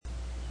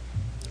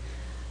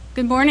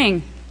Good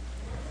morning.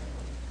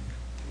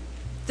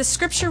 The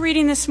scripture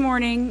reading this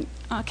morning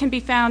can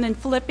be found in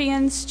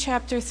Philippians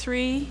chapter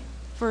 3,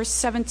 verse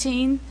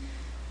 17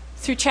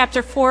 through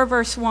chapter 4,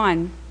 verse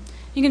 1.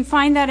 You can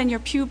find that in your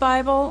pew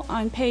Bible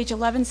on page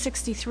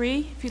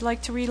 1163 if you'd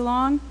like to read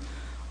along,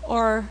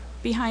 or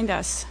behind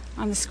us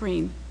on the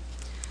screen.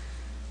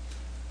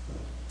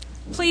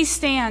 Please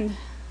stand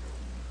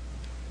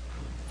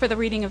for the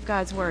reading of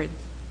God's word.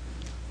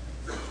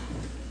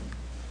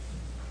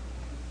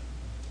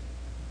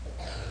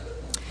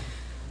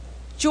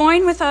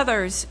 Join with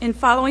others in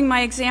following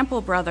my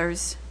example,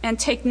 brothers, and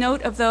take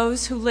note of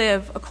those who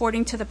live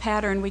according to the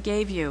pattern we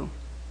gave you.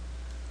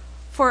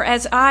 For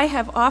as I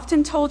have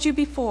often told you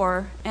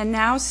before, and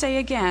now say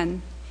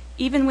again,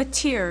 even with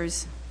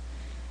tears,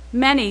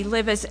 many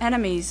live as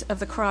enemies of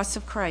the cross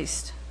of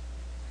Christ.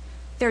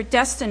 Their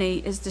destiny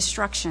is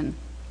destruction.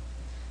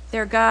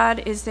 Their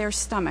God is their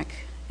stomach,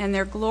 and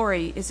their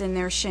glory is in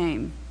their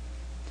shame.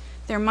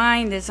 Their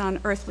mind is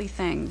on earthly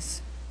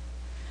things.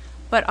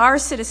 But our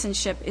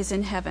citizenship is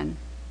in heaven,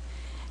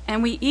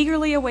 and we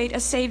eagerly await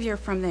a Savior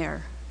from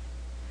there,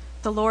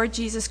 the Lord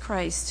Jesus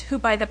Christ, who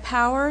by the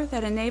power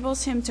that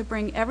enables him to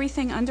bring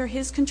everything under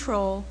his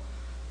control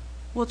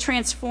will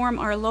transform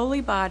our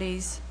lowly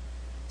bodies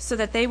so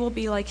that they will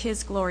be like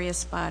his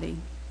glorious body.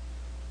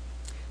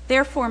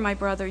 Therefore, my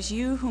brothers,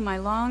 you whom I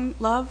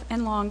love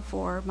and long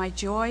for, my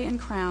joy and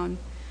crown,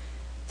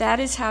 that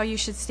is how you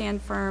should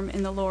stand firm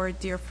in the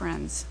Lord, dear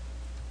friends.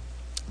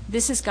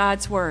 This is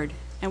God's word.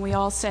 And we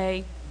all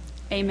say,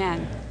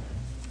 amen.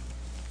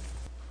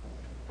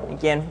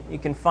 Again, you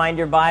can find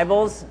your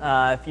Bibles.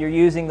 If you're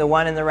using the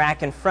one in the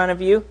rack in front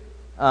of you,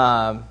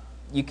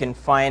 you can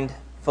find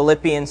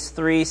Philippians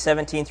 3,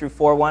 17 through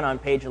 4:1 on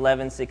page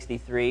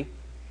 1163.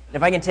 And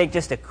if I can take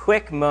just a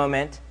quick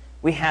moment,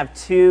 we have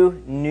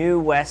two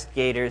new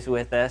Westgaters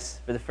with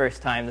us for the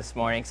first time this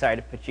morning. Sorry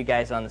to put you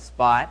guys on the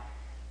spot.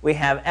 We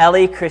have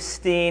Ellie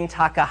Christine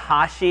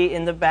Takahashi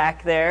in the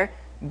back there,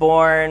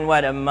 born,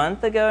 a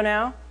month ago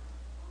now?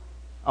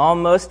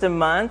 Almost a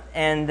month.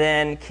 And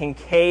then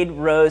Kincaid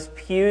Rose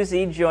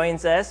Pusey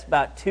joins us,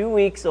 about 2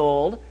 weeks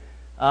old.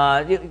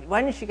 Why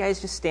don't you guys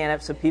just stand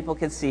up so people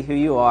can see who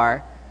you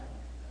are?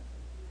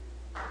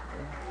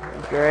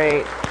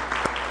 Great.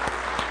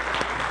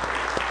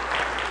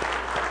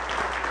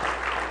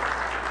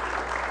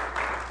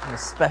 A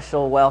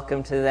special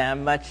welcome to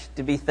them. Much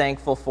to be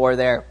thankful for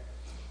there.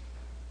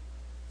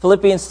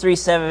 Philippians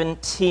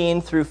 3:17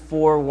 through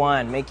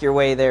 4:1. Make your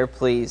way there,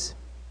 please.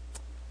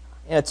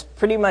 It's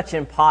pretty much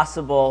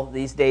impossible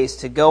these days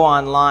to go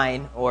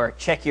online or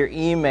check your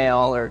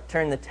email or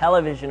turn the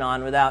television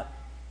on without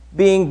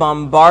being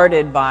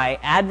bombarded by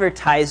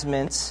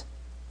advertisements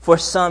for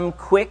some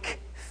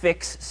quick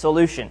fix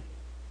solution.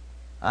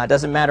 It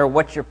doesn't matter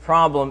what your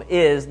problem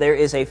is, there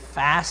is a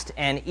fast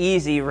and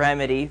easy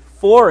remedy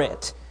for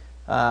it.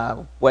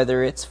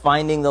 Whether it's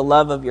finding the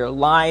love of your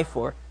life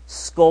or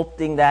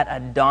sculpting that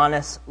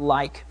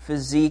Adonis-like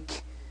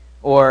physique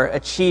or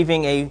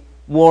achieving a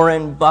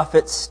Warren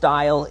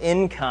Buffett-style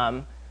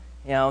income,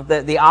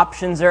 the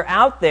options are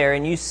out there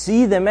and you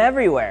see them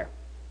everywhere.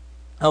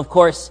 Of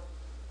course,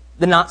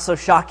 the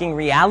not-so-shocking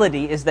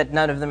reality is that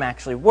none of them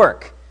actually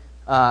work.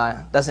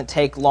 It doesn't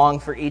take long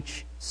for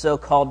each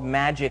so-called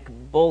magic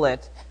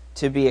bullet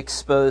to be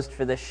exposed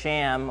for the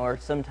sham or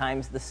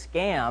sometimes the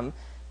scam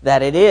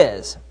that it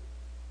is.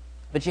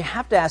 But you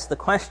have to ask the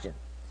question,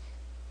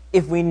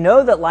 if we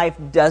know that life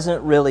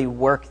doesn't really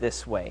work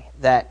this way,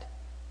 that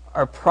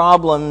our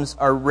problems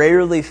are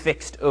rarely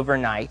fixed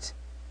overnight,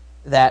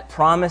 that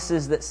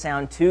promises that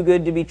sound too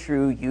good to be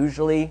true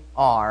usually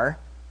are,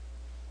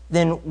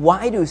 then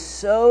why do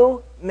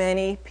so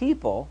many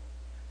people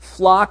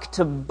flock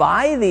to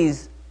buy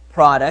these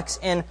products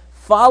and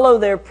follow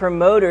their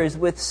promoters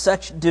with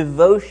such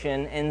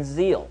devotion and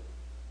zeal?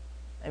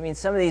 I mean,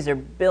 some of these are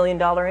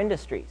billion-dollar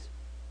industries.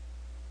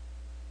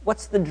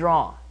 What's the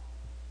draw?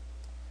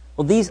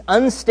 Well, these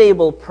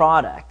unstable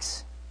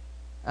products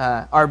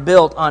are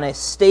built on a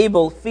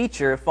stable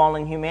feature of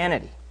fallen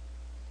humanity.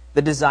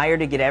 The desire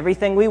to get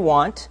everything we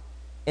want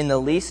in the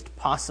least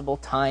possible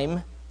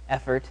time,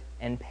 effort,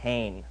 and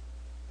pain.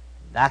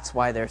 That's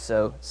why they're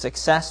so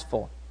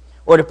successful.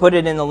 Or to put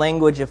it in the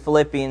language of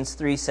Philippians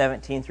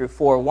 3:17 through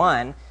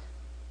 4:1,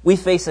 we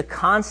face a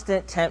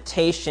constant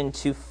temptation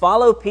to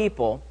follow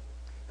people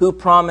who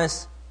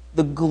promise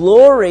the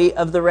glory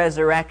of the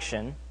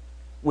resurrection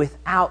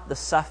without the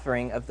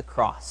suffering of the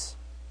cross.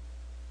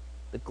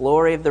 The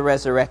glory of the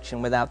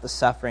resurrection without the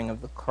suffering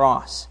of the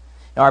cross.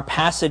 Now, our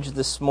passage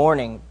this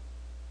morning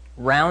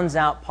rounds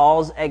out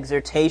Paul's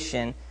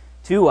exhortation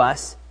to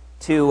us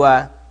to,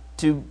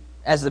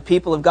 as the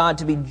people of God,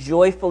 to be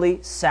joyfully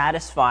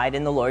satisfied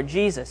in the Lord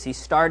Jesus. He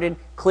started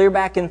clear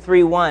back in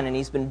 3:1, and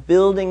he's been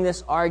building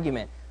this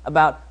argument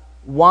about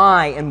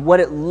why and what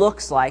it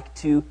looks like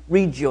to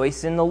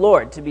rejoice in the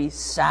Lord, to be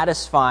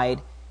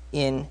satisfied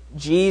in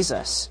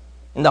Jesus.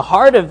 And the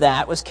heart of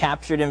that was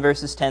captured in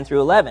verses 10 through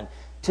 11.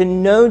 To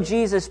know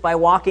Jesus by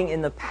walking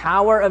in the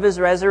power of his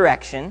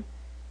resurrection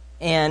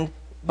and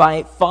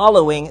by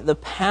following the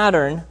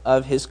pattern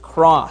of his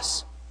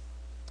cross.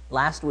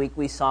 Last week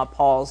we saw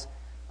Paul's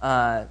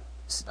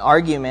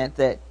argument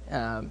that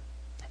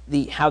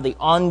how the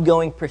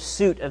ongoing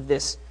pursuit of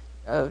this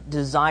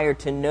desire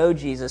to know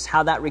Jesus,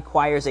 how that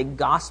requires a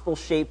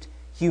gospel-shaped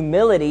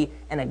humility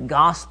and a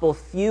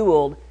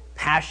gospel-fueled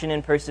passion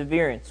and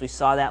perseverance. We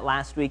saw that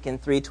last week in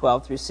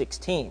 3:12 through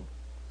 16.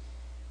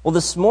 Well,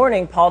 this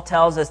morning, Paul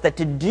tells us that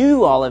to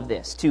do all of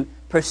this, to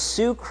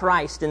pursue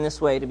Christ in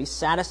this way, to be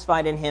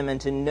satisfied in him and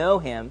to know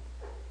him,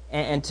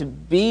 and to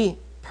be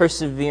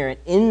perseverant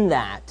in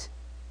that,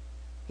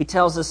 he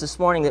tells us this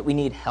morning that we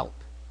need help.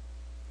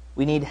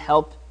 We need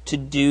help to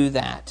do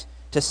that,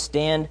 to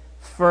stand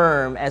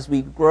firm as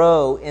we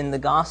grow in the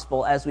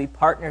gospel, as we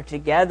partner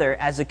together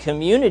as a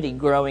community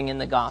growing in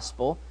the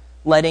gospel,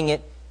 letting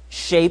it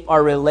shape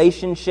our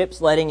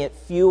relationships, letting it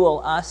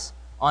fuel us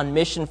on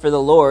mission for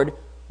the Lord.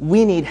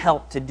 We need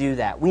help to do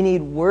that. We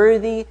need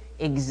worthy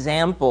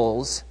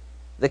examples,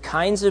 the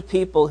kinds of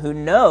people who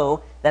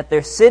know that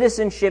their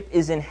citizenship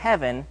is in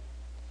heaven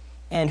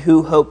and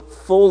who hope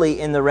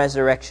fully in the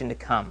resurrection to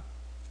come.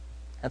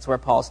 That's where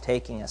Paul's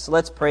taking us. So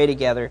let's pray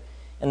together,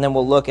 and then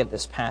we'll look at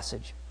this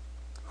passage.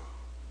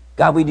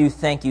 God, we do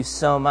thank you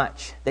so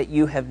much that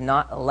you have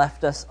not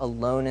left us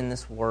alone in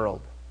this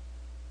world,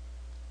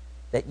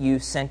 that you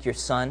sent your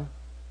Son,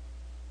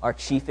 our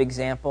chief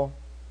example,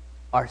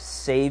 our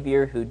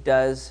Savior who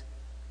does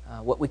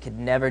what we could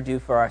never do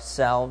for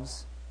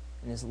ourselves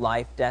in his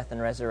life, death,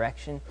 and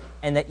resurrection,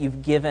 and that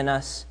you've given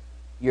us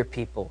your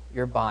people,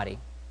 your body.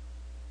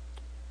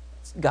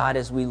 God,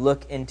 as we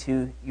look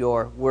into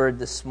your word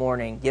this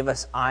morning, give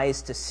us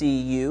eyes to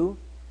see you,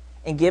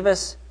 and give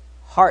us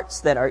hearts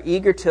that are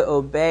eager to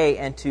obey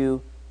and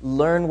to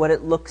learn what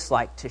it looks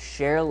like to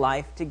share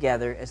life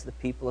together as the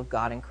people of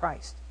God in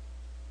Christ.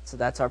 So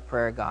that's our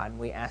prayer, God, and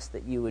we ask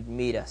that you would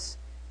meet us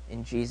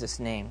in Jesus'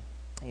 name.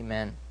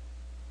 Amen.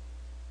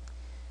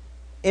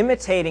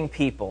 Imitating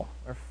people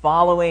or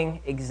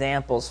following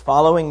examples,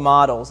 following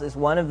models is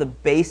one of the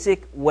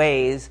basic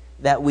ways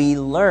that we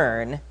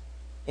learn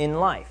in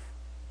life.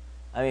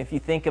 I mean, if you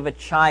think of a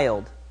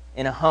child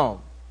in a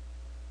home,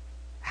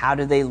 how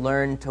do they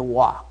learn to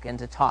walk and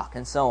to talk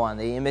and so on?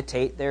 They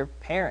imitate their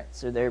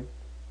parents or their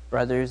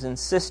brothers and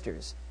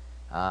sisters.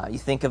 You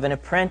think of an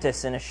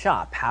apprentice in a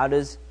shop. How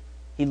does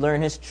he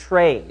learn his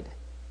trade?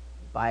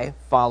 By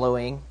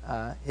following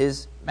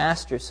his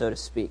master, so to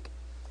speak.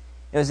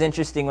 It was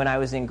interesting when I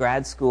was in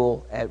grad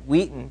school at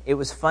Wheaton. It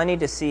was funny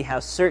to see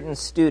how certain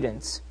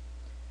students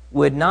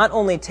would not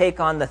only take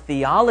on the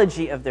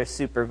theology of their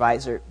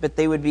supervisor, but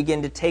they would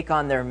begin to take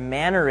on their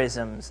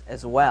mannerisms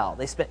as well.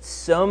 They spent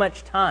so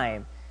much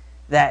time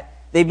that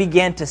they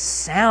began to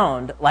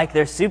sound like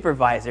their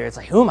supervisor. It's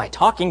like, who am I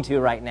talking to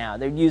right now?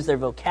 They'd use their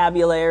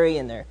vocabulary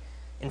and their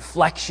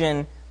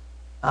inflection.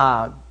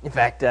 In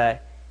fact,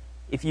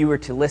 if you were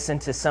to listen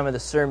to some of the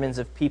sermons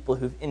of people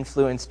who've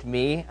influenced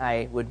me,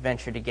 I would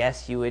venture to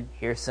guess you would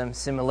hear some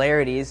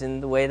similarities in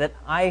the way that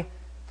I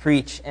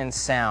preach and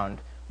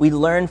sound. We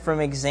learn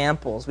from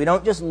examples. We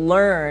don't just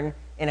learn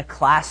in a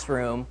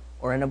classroom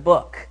or in a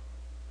book.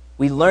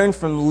 We learn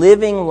from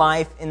living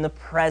life in the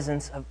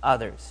presence of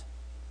others,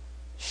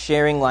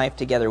 sharing life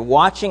together,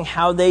 watching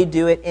how they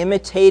do it,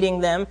 imitating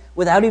them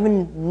without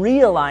even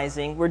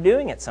realizing we're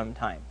doing it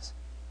sometimes.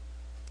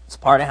 It's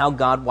part of how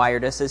God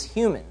wired us as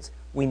humans.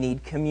 We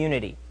need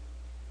community.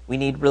 We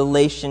need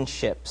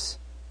relationships.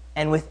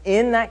 And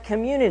within that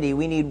community,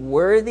 we need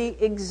worthy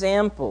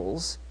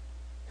examples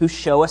who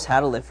show us how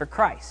to live for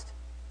Christ.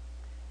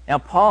 Now,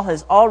 Paul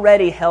has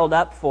already held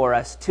up for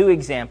us two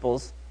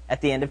examples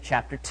at the end of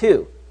chapter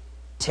 2.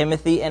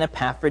 Timothy and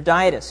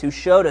Epaphroditus, who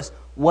showed us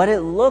what it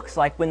looks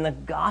like when the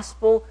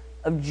gospel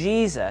of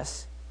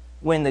Jesus,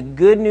 when the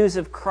good news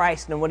of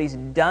Christ and what he's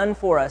done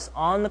for us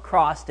on the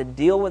cross to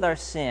deal with our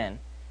sin,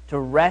 to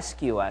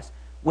rescue us,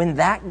 when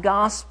that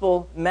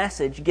gospel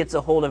message gets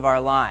a hold of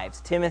our lives.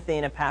 Timothy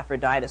and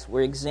Epaphroditus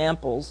were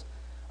examples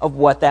of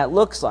what that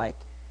looks like.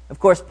 Of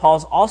course,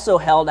 Paul's also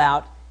held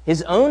out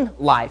his own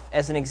life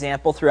as an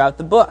example throughout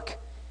the book,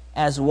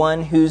 as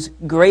one whose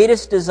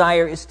greatest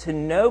desire is to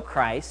know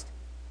Christ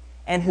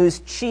and whose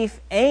chief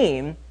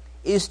aim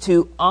is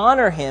to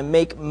honor him,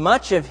 make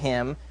much of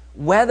him,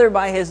 whether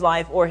by his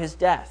life or his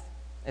death,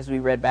 as we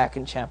read back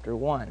in chapter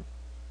 1.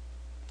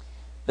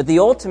 But the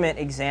ultimate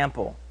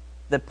example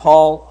that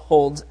Paul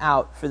holds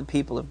out for the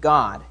people of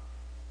God,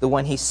 the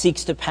one he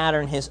seeks to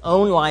pattern his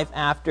own life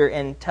after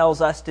and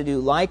tells us to do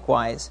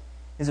likewise,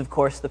 is of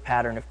course the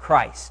pattern of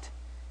Christ.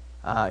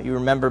 You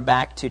remember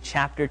back to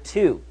chapter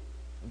 2,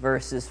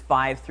 verses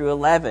 5 through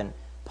 11.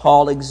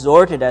 Paul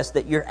exhorted us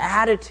that your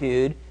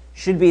attitude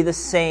should be the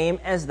same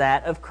as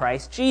that of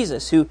Christ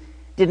Jesus, who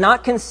did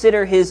not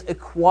consider his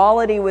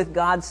equality with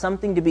God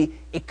something to be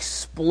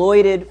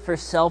exploited for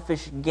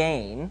selfish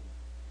gain,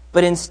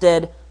 but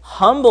instead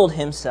humbled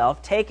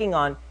himself, taking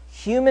on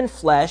human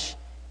flesh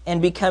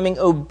and becoming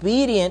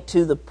obedient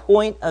to the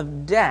point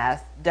of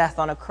death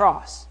on a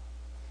cross.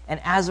 And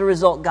as a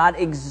result, God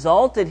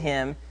exalted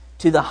him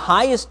to the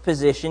highest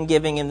position,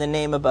 giving him the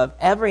name above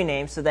every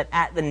name, so that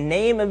at the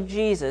name of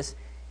Jesus,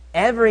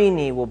 every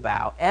knee will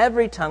bow,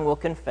 every tongue will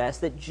confess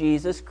that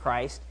Jesus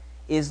Christ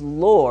is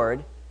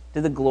Lord,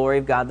 to the glory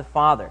of God the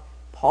Father.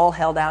 Paul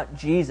held out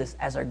Jesus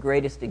as our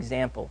greatest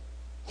example.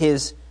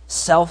 His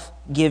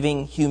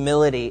self-giving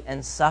humility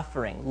and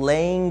suffering,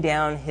 laying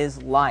down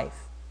his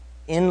life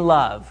in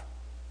love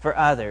for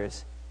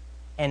others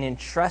and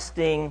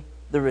entrusting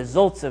the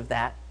results of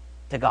that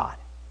to God.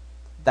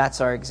 That's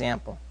our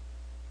example.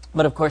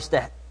 But of course,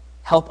 to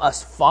help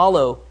us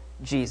follow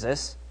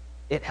Jesus,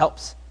 it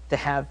helps to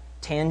have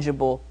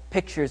tangible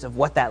pictures of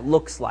what that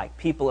looks like.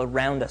 People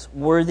around us,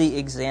 worthy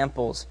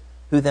examples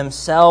who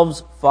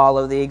themselves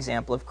follow the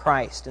example of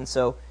Christ. And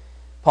so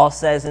Paul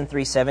says in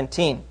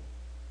 3:17,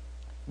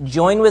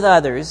 "Join with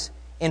others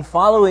in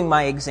following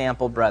my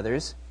example,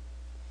 brothers,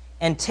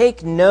 and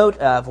take note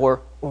of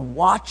or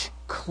watch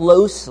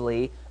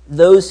closely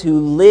those who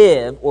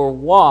live or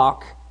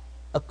walk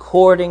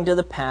according to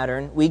the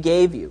pattern we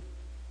gave you."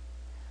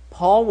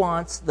 Paul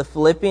wants the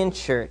Philippian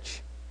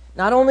church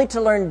not only to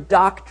learn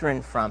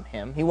doctrine from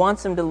him, he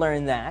wants them to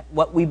learn that,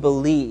 what we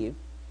believe,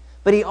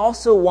 but he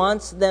also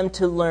wants them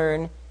to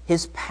learn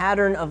his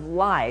pattern of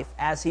life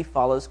as he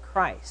follows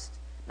Christ.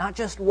 Not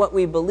just what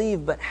we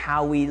believe, but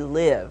how we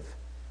live.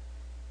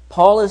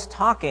 Paul is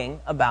talking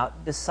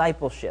about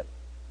discipleship.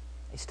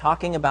 He's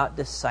talking about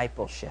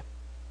discipleship.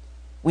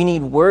 We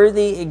need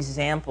worthy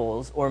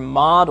examples or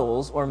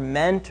models or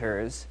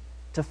mentors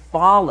to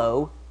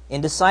follow in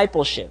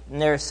discipleship.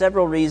 And there are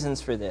several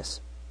reasons for this.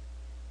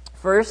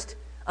 First,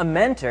 a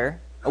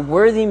mentor, a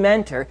worthy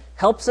mentor,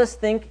 helps us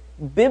think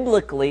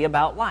biblically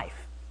about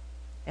life.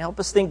 They help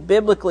us think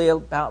biblically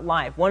about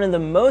life. One of the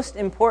most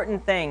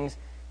important things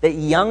that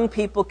young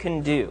people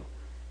can do,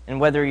 and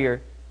whether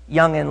you're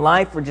young in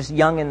life or just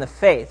young in the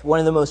faith, one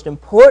of the most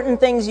important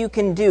things you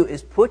can do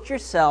is put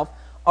yourself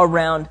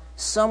around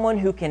someone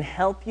who can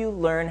help you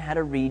learn how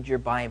to read your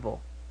Bible,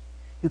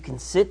 who can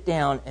sit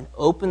down and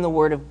open the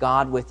Word of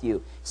God with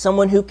you,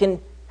 someone who can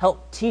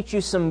help teach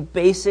you some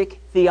basic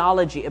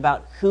theology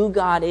about who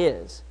God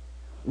is,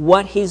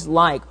 what He's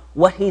like,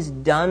 what He's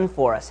done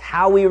for us,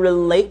 how we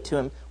relate to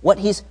Him, what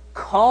He's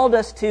called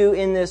us to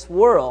in this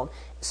world,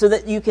 so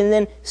that you can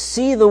then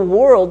see the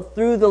world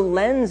through the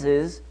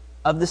lenses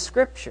of the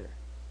Scripture,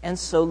 and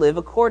so live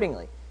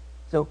accordingly.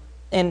 So,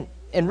 and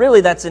really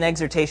that's an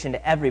exhortation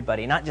to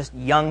everybody, not just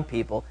young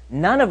people.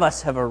 None of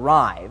us have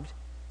arrived,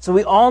 so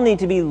we all need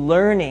to be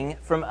learning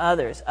from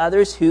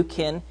others who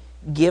can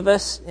give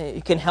us,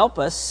 can help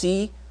us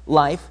see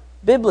life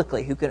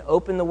biblically, who can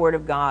open the Word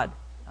of God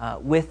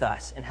with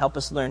us and help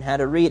us learn how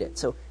to read it.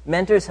 So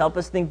mentors help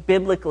us think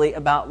biblically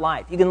about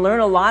life. You can learn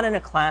a lot in a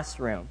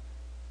classroom.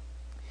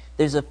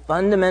 There's a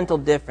fundamental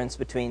difference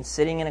between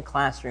sitting in a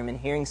classroom and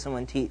hearing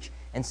someone teach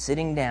and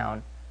sitting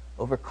down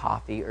over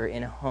coffee or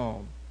in a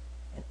home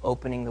and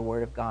opening the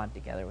Word of God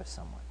together with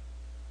someone.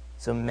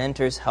 So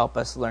mentors help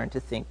us learn to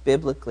think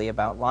biblically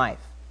about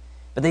life.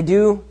 But they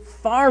do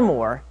far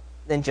more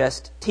than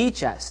just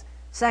teach us.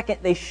 Second,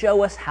 they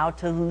show us how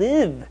to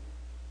live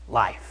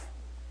life.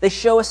 They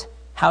show us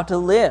how to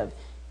live.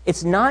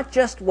 It's not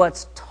just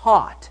what's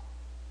taught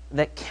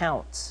that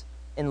counts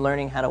in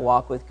learning how to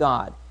walk with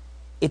God.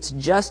 It's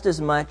just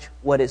as much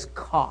what is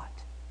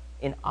caught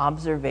in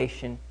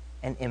observation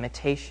and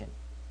imitation,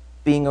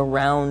 being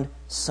around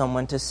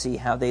someone to see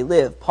how they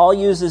live. Paul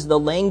uses the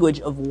language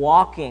of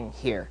walking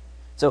here.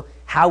 So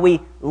how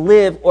we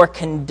live or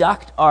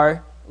conduct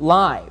our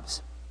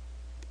lives.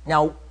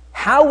 Now,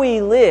 how we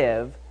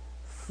live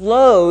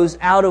flows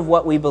out of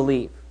what we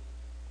believe.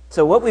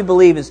 So what we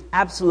believe is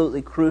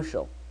absolutely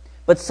crucial.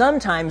 But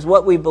sometimes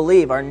what we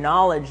believe, our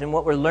knowledge and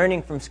what we're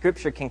learning from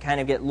Scripture can kind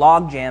of get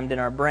log-jammed in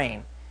our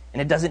brain.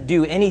 And it doesn't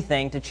do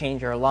anything to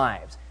change our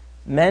lives.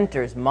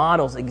 Mentors,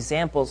 models,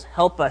 examples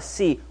help us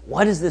see,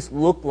 what does this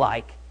look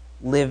like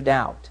lived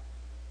out?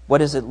 What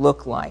does it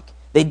look like?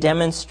 They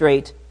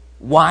demonstrate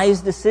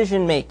wise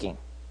decision-making.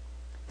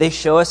 They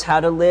show us how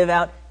to live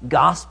out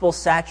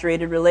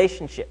gospel-saturated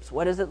relationships.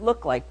 What does it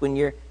look like when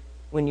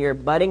you're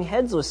butting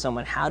heads with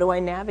someone? How do I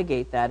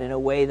navigate that in a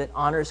way that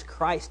honors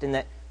Christ and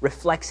that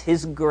reflects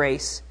His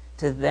grace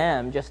to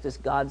them just as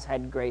God's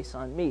had grace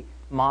on me?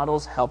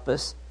 Models help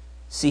us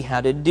see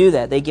how to do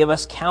that. They give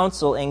us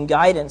counsel and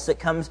guidance that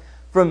comes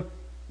from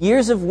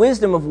years of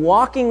wisdom of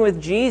walking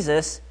with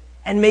Jesus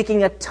and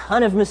making a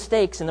ton of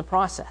mistakes in the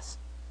process.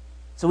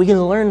 So we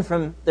can learn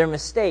from their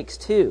mistakes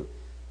too.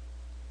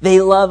 They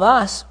love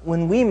us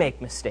when we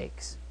make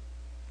mistakes.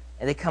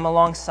 And they come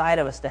alongside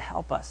of us to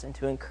help us and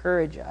to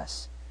encourage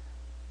us.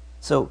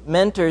 So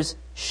mentors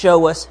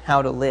show us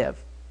how to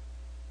live.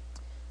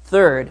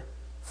 Third,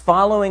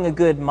 following a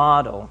good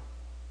model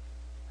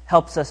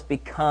helps us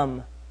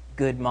become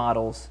good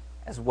models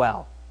as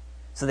well.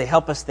 So they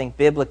help us think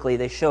biblically.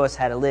 They show us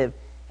how to live.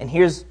 And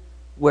here's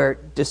where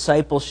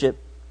discipleship,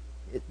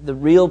 the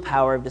real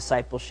power of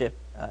discipleship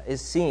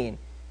is seen.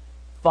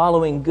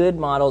 Following good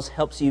models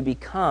helps you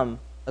become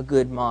a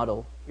good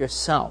model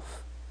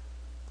yourself.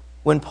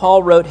 When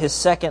Paul wrote his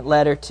second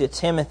letter to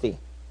Timothy,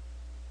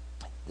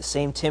 The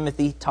same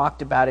Timothy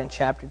talked about in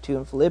chapter 2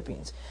 in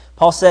Philippians.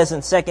 Paul says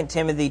in 2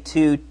 Timothy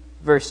 2,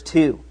 verse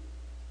 2,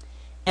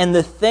 "And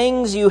the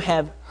things you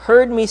have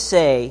heard me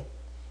say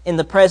in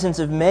the presence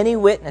of many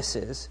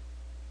witnesses,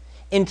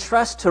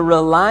 entrust to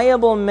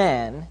reliable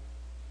men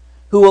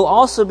who will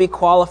also be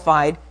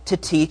qualified to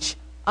teach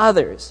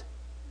others."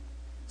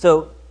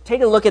 So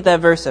take a look at that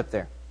verse up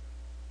there.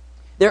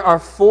 There are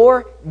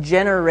 4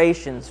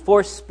 generations,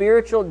 4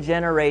 spiritual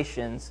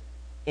generations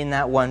in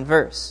that one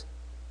verse.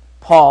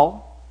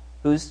 Paul,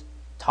 who's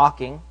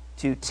talking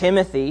to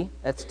Timothy,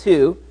 that's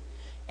 2,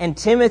 and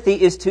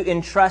Timothy is to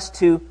entrust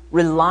to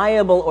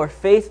reliable or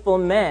faithful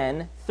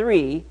men,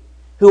 3,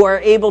 who are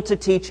able to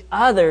teach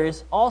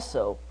others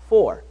also,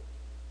 4.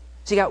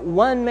 So you got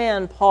one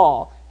man,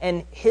 Paul,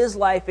 and his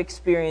life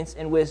experience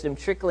and wisdom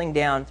trickling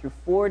down through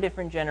 4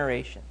 different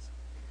generations.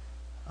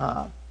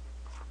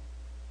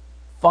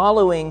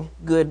 Following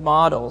good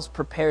models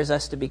prepares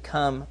us to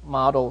become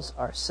models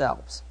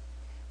ourselves,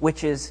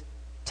 which is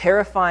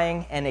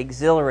terrifying and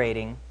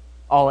exhilarating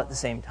all at the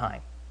same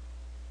time.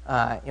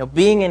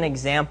 Being an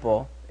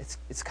example,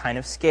 it's kind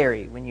of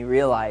scary when you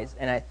realize,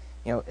 and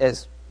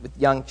as with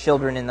young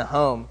children in the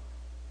home,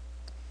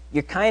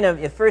 you're kind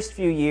of, the first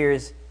few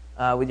years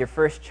with your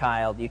first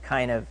child, you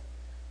kind of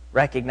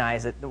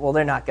recognize that, well,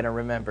 they're not going to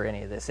remember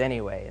any of this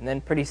anyway. And then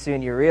pretty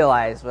soon you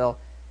realize, well,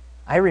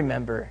 I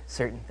remember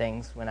certain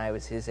things when I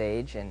was his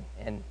age,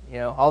 and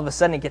all of a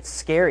sudden it gets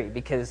scary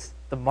because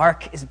the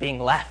mark is being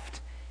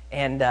left.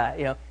 And,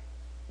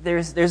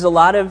 there's a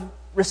lot of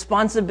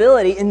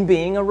responsibility in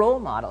being a role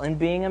model, in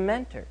being a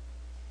mentor.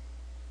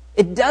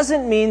 It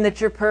doesn't mean that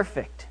you're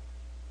perfect.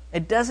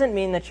 It doesn't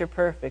mean that you're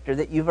perfect or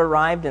that you've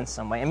arrived in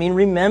some way. I mean,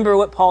 remember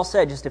what Paul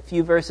said just a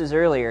few verses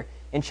earlier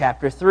in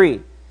chapter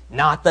 3.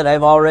 Not that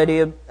I've already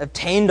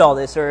obtained all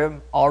this or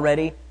am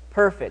already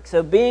perfect.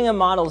 So being a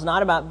model is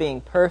not about being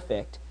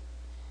perfect.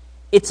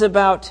 It's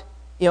about,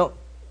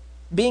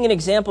 being an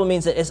example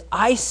means that as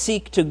I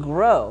seek to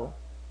grow,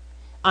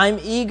 I'm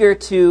eager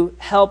to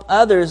help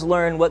others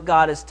learn what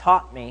God has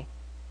taught me,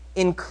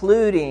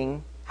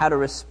 including how to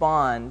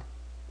respond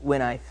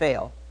when I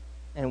fail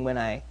and when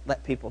I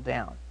let people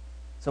down.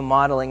 So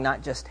modeling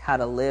not just how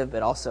to live,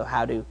 but also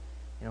how to,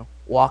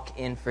 walk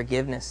in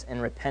forgiveness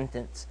and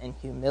repentance and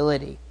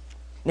humility.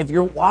 And if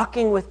you're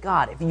walking with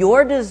God, if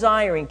you're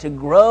desiring to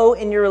grow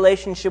in your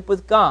relationship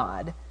with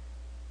God,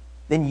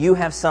 then you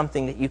have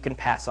something that you can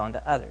pass on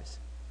to others.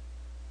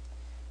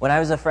 When I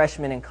was a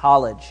freshman in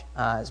college,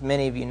 as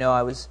many of you know,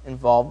 I was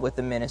involved with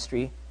a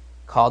ministry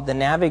called the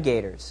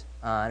Navigators.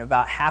 And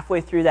about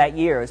halfway through that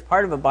year, as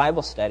part of a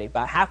Bible study,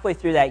 about halfway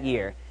through that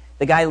year,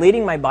 the guy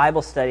leading my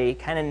Bible study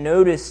kind of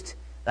noticed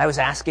that I was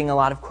asking a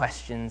lot of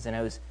questions and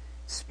I was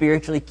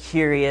spiritually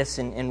curious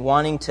and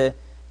wanting to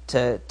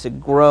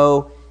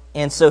grow.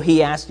 And so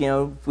he asked,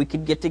 if we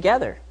could get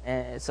together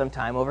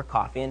sometime over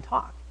coffee and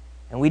talk.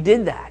 And we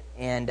did that.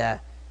 And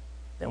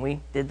then we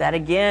did that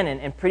again.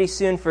 And pretty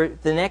soon for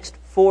the next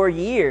 4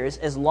 years,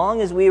 as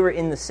long as we were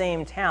in the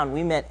same town,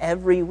 we met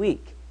every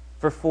week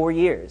for 4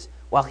 years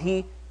while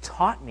he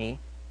taught me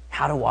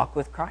how to walk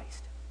with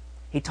Christ.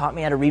 He taught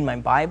me how to read my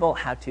Bible,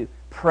 how to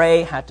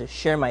pray, how to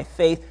share my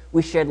faith.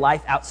 We shared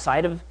life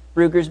outside of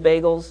Brugger's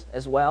Bagels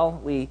as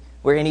well. We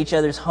were in each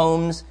other's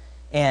homes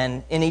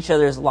and in each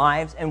other's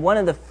lives. And one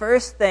of the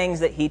first things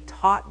that he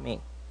taught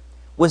me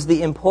was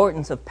the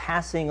importance of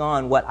passing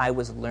on what I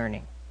was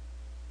learning.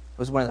 It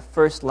was one of the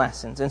first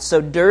lessons. And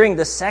so during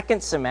the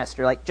second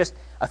semester, like just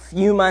a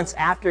few months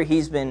after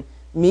he's been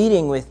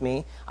meeting with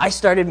me, I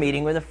started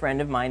meeting with a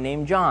friend of mine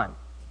named John.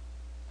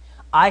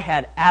 I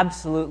had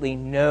absolutely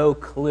no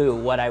clue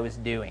what I was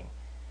doing.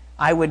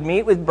 I would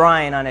meet with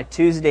Brian on a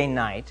Tuesday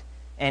night,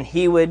 and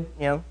he would,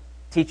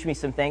 teach me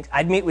some things.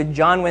 I'd meet with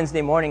John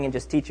Wednesday morning and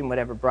just teach him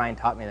whatever Brian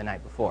taught me the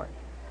night before.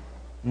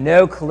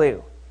 No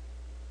clue.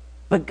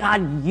 But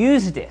God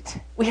used it.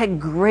 We had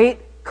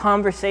great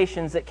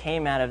conversations that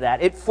came out of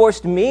that. It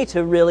forced me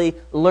to really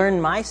learn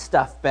my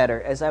stuff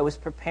better as I was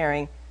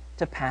preparing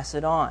to pass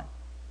it on.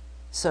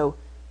 So,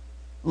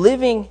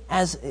 living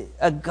as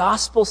a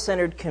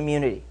gospel-centered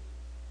community,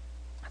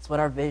 that's what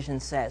our vision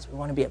says. We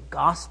want to be a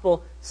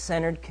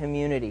gospel-centered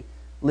community,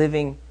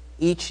 living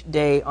each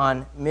day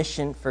on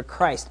mission for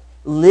Christ.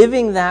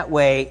 Living that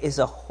way is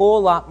a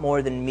whole lot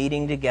more than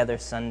meeting together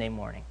Sunday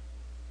morning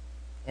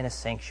in a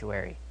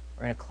sanctuary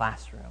or in a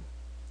classroom.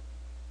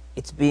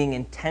 It's being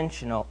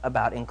intentional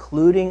about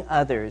including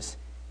others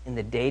in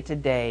the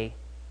day-to-day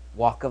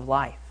walk of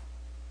life.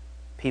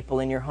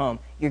 People in your home.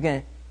 You're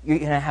going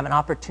to have an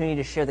opportunity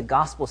to share the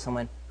gospel with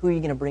someone. Who are you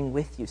going to bring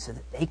with you so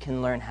that they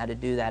can learn how to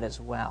do that as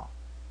well?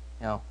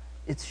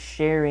 It's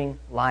sharing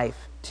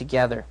life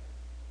together.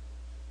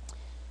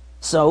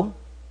 So,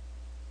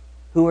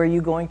 who are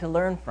you going to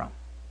learn from?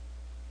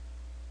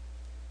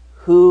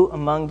 Who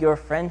among your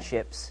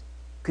friendships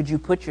could you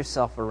put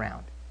yourself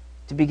around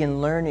to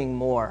begin learning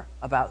more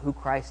about who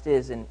Christ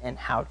is and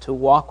how to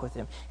walk with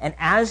him? And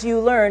as you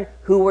learn,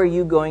 who are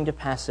you going to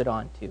pass it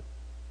on to?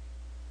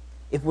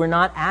 If we're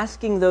not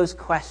asking those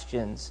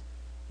questions,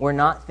 we're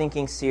not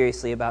thinking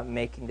seriously about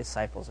making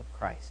disciples of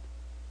Christ.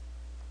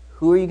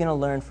 who are you going to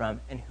learn from,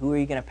 and who are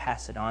you going to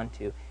pass it on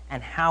to?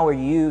 And how are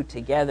you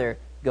together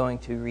going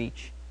to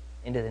reach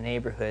into the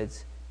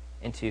neighborhoods,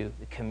 into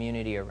the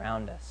community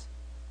around us?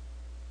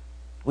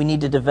 We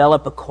need to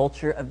develop a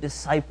culture of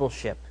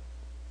discipleship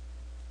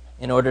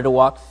in order to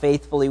walk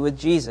faithfully with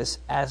Jesus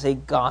as a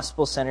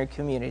gospel-centered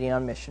community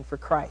on mission for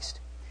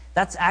Christ.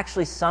 That's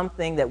actually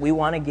something that we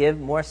want to give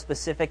more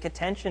specific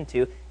attention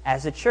to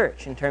as a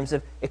church in terms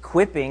of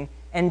equipping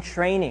and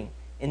training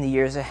in the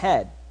years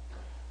ahead.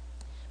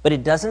 But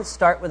it doesn't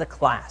start with a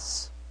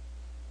class.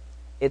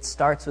 It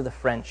starts with a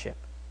friendship.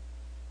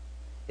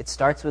 It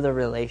starts with a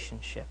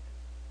relationship,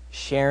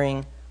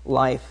 sharing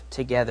life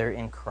together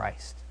in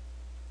Christ.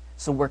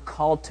 So we're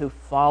called to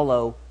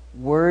follow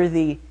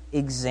worthy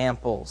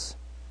examples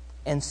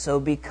and so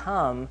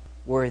become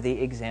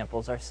worthy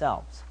examples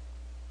ourselves.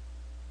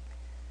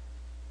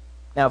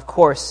 Now, of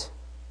course,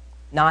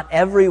 not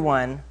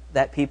everyone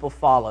that people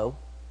follow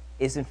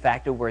is in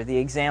fact a worthy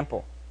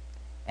example.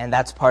 And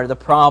that's part of the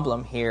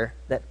problem here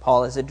that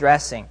Paul is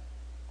addressing.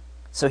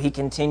 So he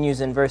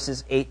continues in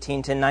verses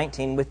 18 to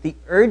 19 with the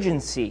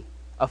urgency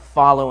of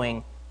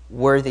following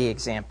worthy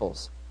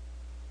examples.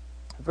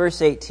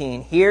 Verse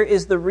 18, here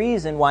is the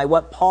reason why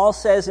what Paul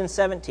says in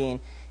 17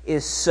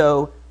 is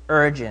so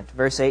urgent.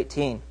 Verse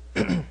 18,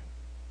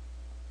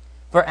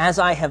 for as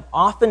I have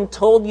often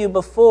told you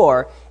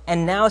before,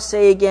 and now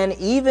say again,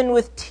 even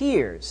with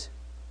tears,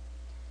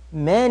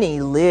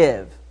 many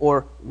live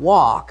or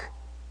walk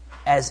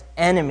as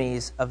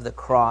enemies of the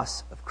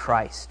cross of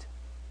Christ.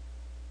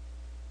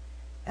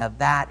 Now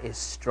that is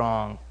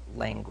strong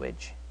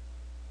language.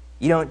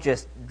 You don't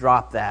just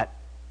drop that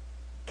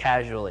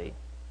casually.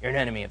 You're an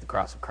enemy of the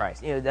cross of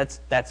Christ.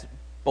 That's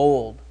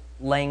bold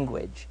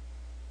language.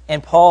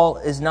 And Paul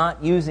is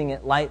not using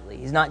it lightly.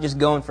 He's not just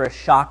going for a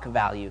shock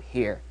value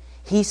here.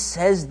 He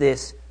says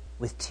this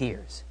with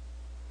tears.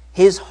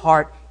 His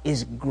heart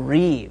is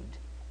grieved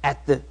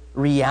at the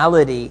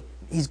reality.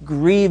 He's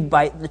grieved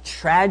by the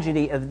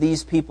tragedy of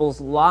these people's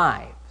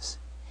lives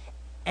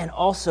and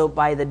also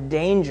by the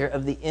danger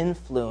of the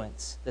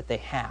influence that they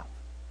have.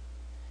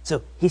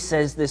 So he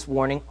says this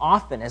warning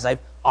often, as I've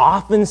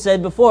often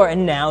said before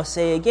and now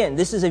say again.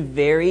 This is a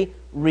very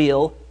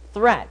real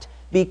threat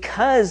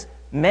because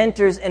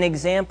mentors and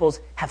examples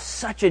have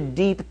such a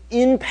deep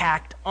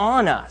impact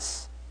on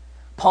us.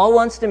 Paul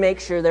wants to make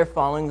sure they're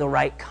following the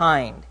right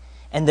kind.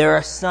 And there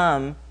are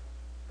some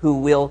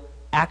who will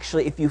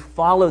actually, if you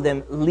follow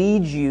them,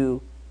 lead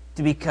you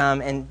to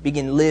become and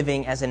begin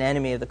living as an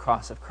enemy of the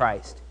cross of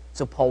Christ.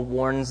 So Paul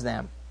warns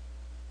them.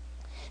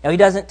 Now he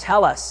doesn't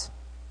tell us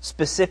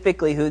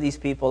specifically who these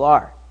people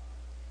are.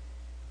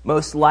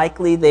 Most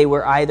likely they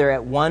were either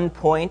at one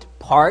point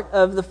part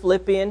of the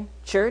Philippian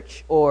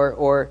church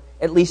or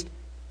at least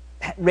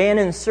ran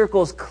in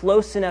circles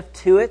close enough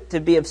to it to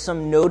be of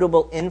some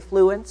notable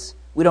influence.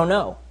 We don't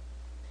know.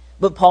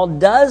 But Paul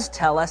does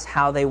tell us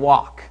how they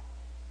walk,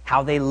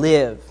 how they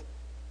live.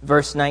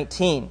 Verse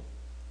 19.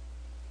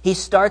 He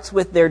starts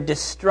with their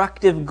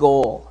destructive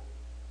goal,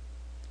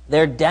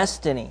 their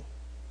destiny,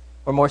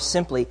 or more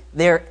simply,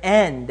 their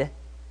end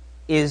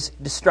is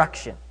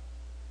destruction.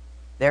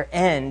 Their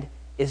end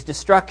is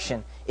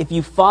destruction. If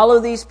you follow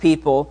these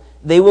people,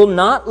 they will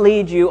not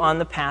lead you on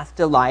the path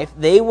to life.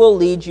 They will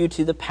lead you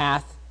to the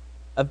path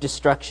of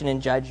destruction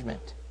and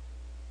judgment.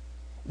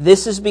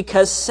 This is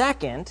because,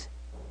 second,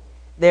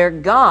 their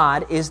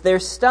God is their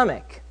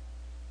stomach.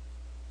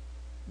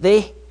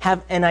 They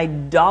have an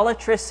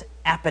idolatrous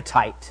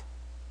appetite.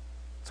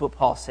 That's what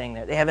Paul's saying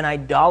there. They have an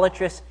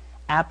idolatrous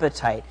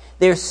appetite.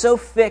 They're so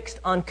fixed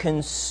on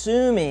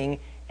consuming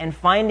and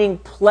finding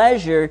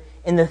pleasure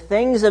in the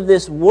things of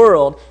this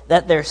world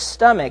that their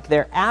stomach,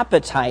 their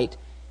appetite,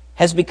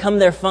 has become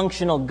their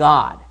functional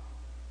God.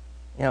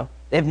 They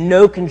have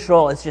no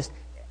control. It's just,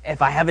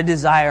 if I have a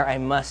desire, I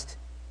must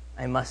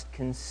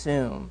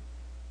consume.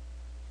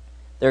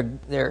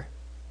 Their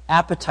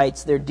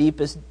appetite's their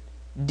deepest,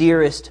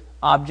 dearest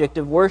object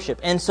of worship.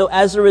 And so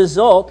as a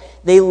result,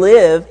 they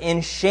live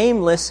in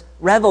shameless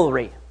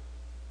revelry.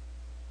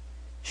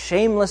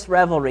 Shameless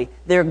revelry.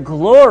 Their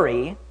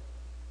glory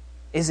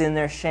is in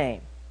their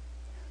shame.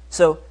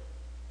 So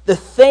the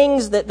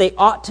things that they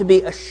ought to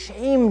be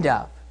ashamed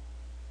of,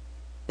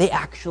 they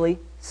actually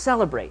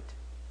celebrate.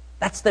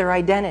 That's their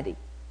identity.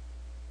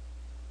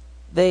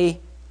 They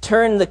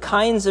turn the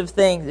kinds of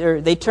things,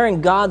 or they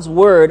turn God's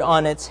word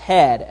on its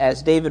head,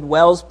 as David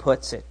Wells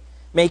puts it,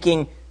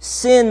 making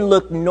sin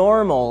look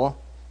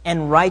normal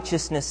and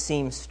righteousness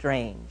seem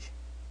strange.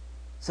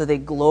 So they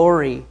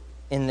glory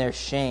in their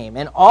shame.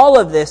 And all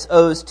of this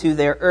owes to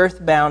their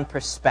earthbound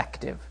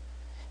perspective.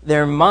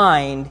 Their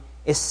mind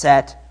is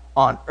set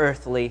on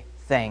earthly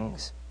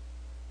things.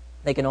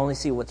 They can only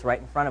see what's right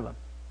in front of them.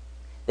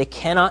 They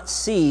cannot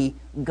see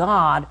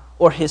God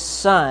or His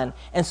Son,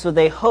 and so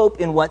they hope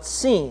in what's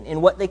seen,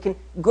 in what they can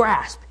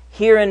grasp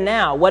here and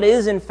now, what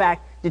is in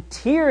fact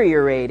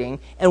deteriorating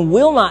and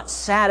will not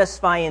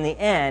satisfy in the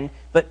end,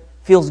 but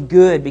feels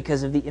good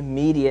because of the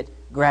immediate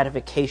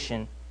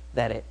gratification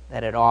that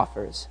it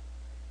offers.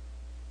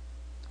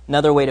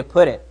 Another way to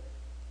put it,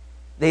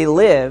 they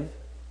live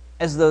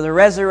as though the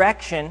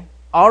resurrection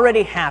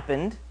already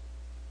happened,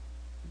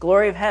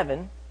 glory of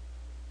heaven,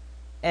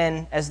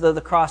 and as though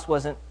the cross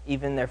wasn't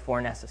even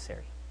therefore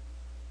necessary.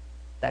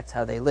 That's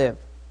how they live.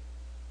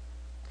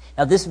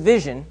 Now, this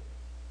vision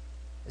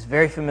is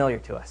very familiar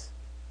to us.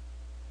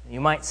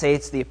 You might say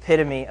it's the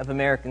epitome of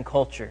American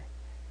culture,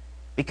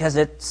 because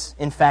it's,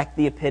 in fact,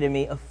 the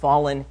epitome of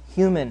fallen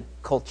human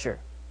culture.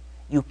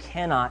 You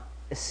cannot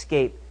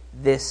escape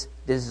this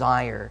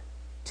desire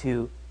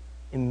to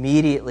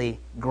immediately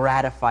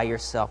gratify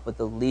yourself with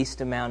the least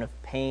amount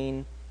of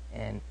pain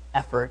and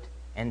effort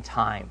and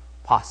time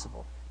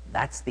possible.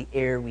 That's the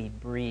air we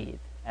breathe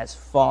as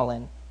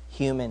fallen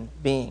human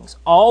beings.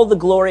 All the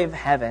glory of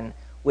heaven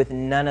with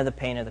none of the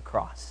pain of the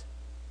cross.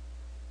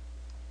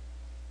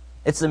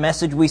 It's the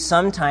message we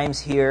sometimes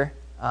hear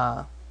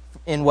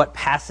in what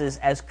passes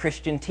as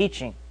Christian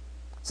teaching.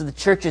 So the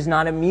church is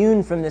not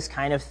immune from this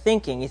kind of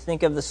thinking. You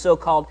think of the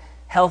so-called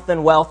health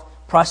and wealth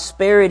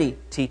prosperity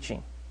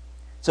teaching.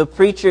 So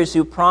preachers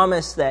who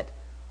promise that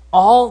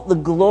all the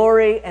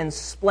glory and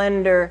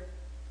splendor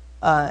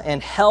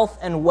and health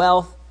and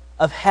wealth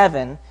of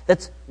heaven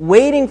that's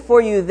waiting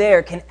for you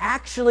there can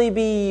actually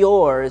be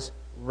yours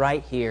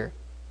right here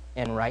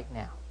and right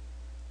now.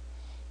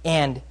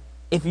 And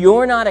if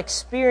you're not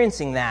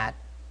experiencing that,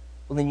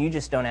 well, then you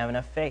just don't have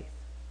enough faith.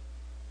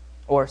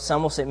 Or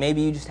some will say,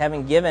 maybe you just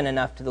haven't given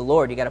enough to the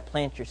Lord. You got to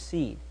plant your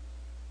seed.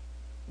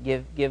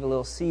 Give a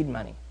little seed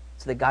money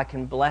so that God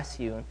can bless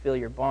you and fill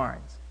your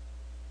barns.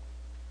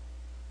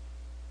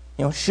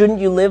 Shouldn't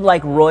you live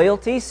like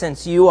royalty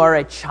since you are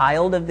a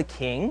child of the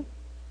King?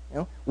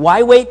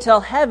 Why wait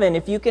till heaven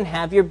if you can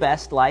have your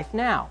best life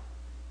now?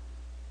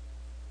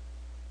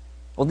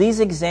 Well, these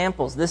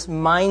examples, this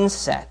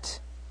mindset,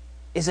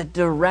 is a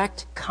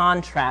direct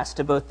contrast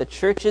to both the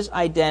church's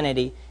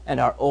identity and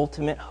our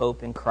ultimate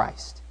hope in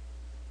Christ.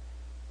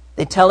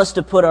 They tell us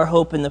to put our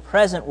hope in the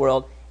present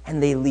world,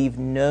 and they leave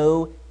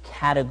no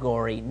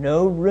category,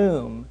 no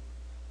room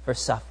for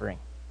suffering.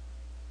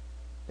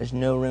 There's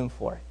no room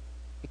for it.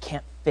 It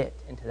can't fit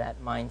into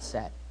that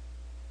mindset.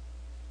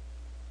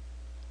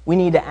 We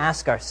need to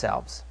ask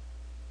ourselves,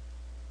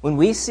 when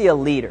we see a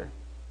leader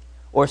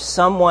or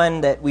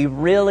someone that we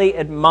really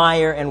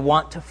admire and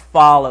want to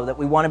follow, that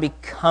we want to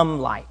become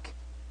like,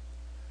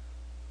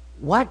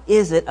 what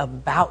is it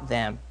about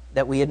them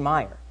that we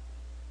admire?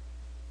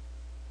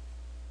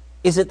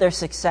 Is it their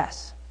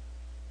success?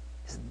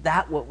 Is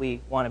that what we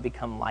want to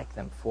become like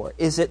them for?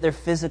 Is it their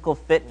physical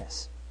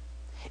fitness?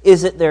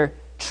 Is it their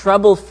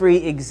trouble-free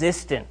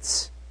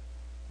existence?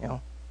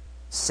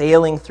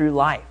 Sailing through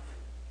life.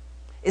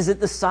 Is it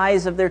the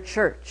size of their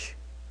church?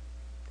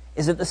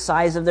 Is it the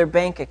size of their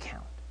bank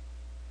account?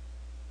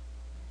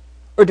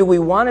 Or do we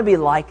want to be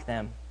like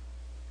them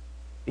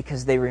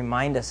because they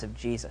remind us of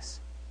Jesus?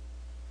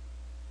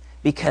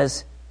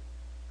 Because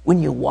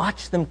when you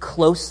watch them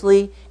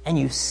closely and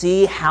you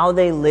see how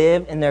they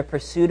live in their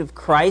pursuit of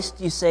Christ,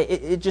 you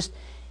say,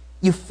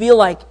 you feel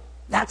like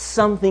that's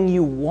something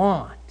you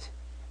want.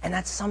 And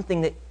that's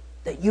something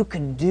that you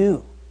could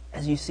do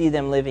as you see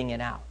them living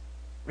it out,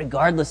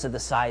 regardless of the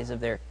size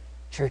of their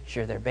church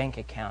or their bank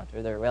account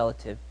or their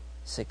relative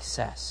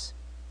success.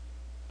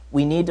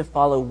 We need to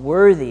follow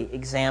worthy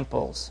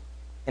examples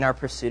in our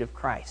pursuit of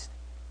Christ.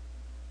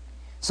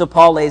 So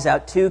Paul lays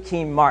out two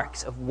key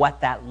marks of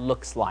what that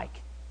looks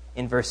like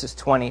in verses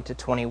 20 to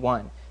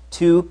 21.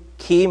 Two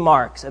key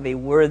marks of a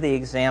worthy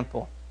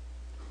example.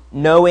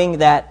 Knowing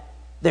that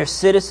their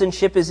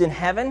citizenship is in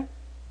heaven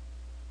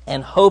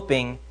and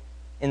hoping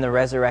in the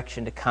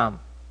resurrection to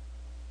come.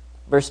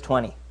 Verse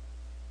 20.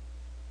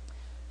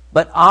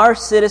 But our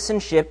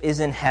citizenship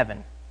is in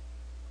heaven,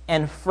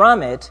 and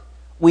from it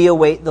we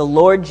await the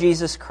Lord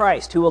Jesus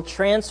Christ, who will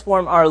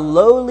transform our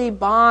lowly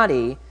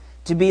body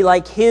to be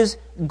like His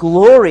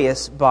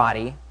glorious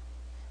body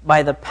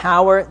by the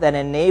power that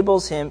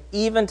enables Him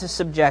even to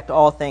subject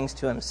all things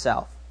to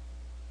Himself.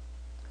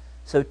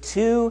 So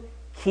two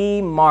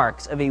key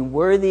marks of a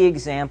worthy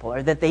example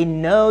are that they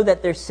know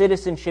that their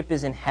citizenship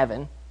is in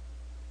heaven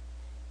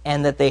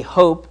and that they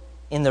hope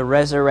in the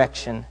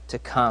resurrection to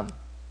come.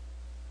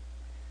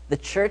 The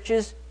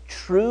church's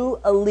true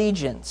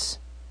allegiance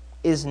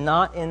is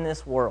not in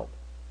this world.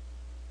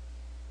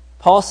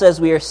 Paul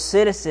says we are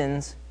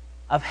citizens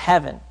of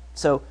heaven.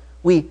 So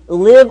we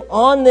live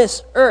on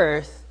this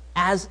earth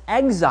as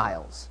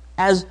exiles,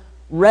 as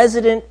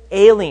resident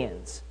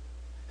aliens,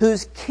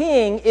 whose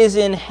king is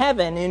in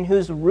heaven and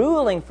who's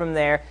ruling from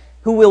there,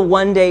 who will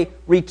one day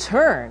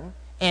return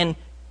and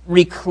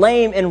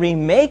reclaim and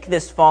remake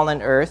this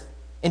fallen earth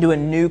into a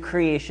new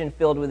creation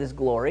filled with His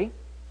glory.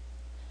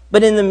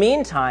 But in the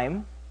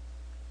meantime,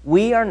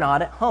 we are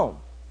not at home.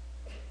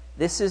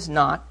 This is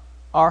not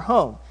our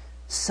home.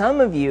 Some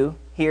of you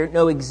here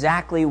know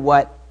exactly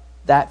what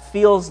that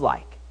feels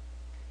like.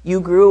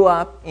 You grew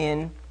up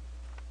in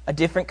a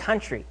different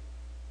country,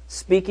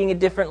 speaking a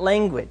different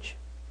language.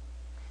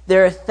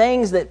 There are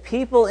things that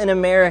people in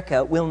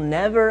America will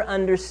never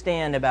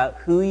understand about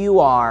who you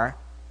are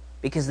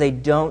because they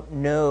don't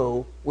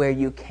know where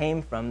you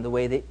came from the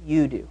way that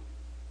you do.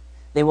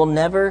 They will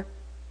never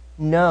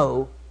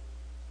know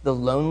the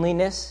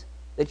loneliness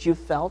that you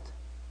felt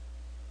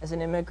as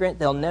an immigrant.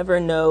 They'll never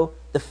know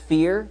the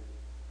fear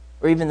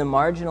or even the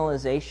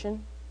marginalization.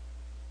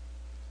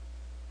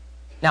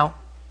 Now,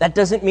 that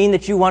doesn't mean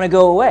that you want to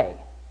go away,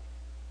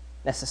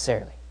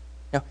 necessarily.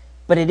 No,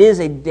 but it is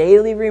a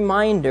daily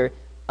reminder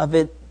of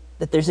it,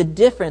 that there's a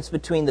difference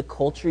between the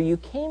culture you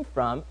came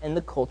from and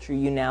the culture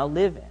you now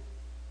live in.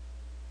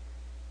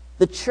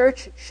 The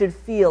church should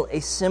feel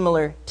a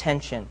similar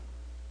tension.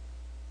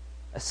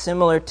 A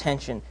similar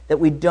tension that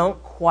we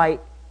don't quite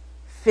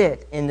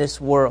fit in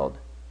this world.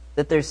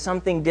 That there's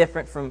something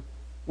different from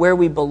where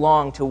we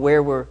belong to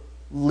where we're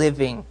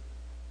living.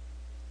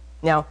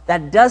 Now,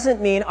 that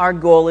doesn't mean our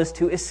goal is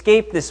to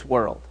escape this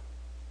world.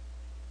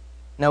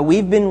 No,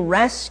 we've been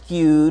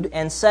rescued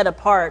and set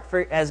apart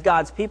as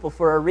God's people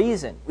for a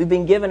reason. We've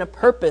been given a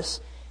purpose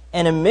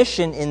and a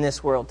mission in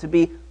this world, to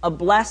be a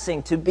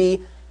blessing, to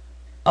be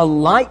a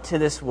light to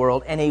this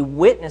world, and a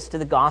witness to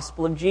the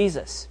gospel of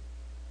Jesus.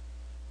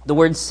 The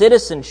word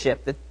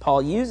citizenship that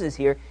Paul uses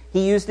here,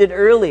 he used it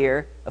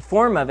earlier, a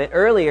form of it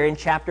earlier in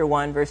chapter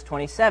 1, verse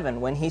 27,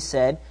 when he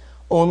said,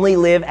 "Only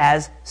live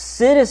as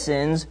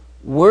citizens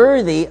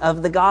worthy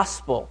of the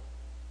gospel."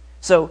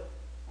 So,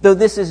 though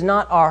this is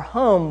not our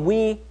home,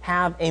 we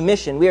have a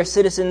mission. We are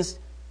citizens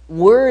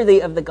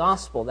worthy of the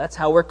gospel. That's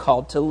how we're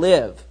called to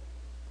live.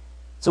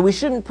 So we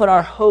shouldn't put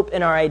our hope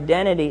and our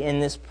identity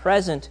in this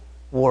present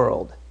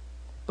world,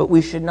 but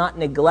we should not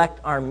neglect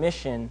our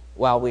mission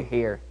while we're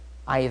here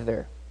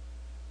either.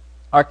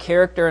 Our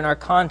character and our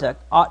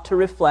conduct ought to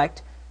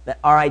reflect that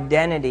our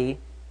identity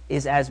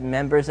is as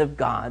members of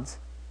God's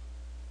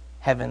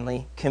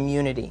heavenly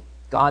community,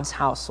 God's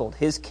household,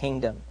 His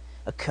kingdom,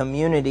 a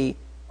community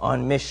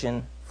on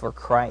mission for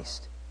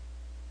Christ.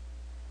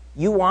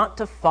 You want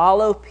to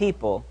follow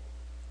people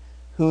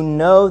who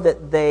know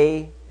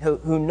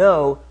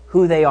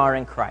who they are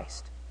in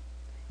Christ.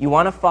 You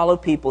want to follow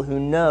people who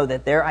know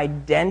that their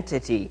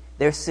identity,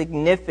 their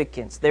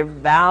significance, their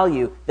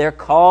value, their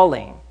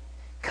calling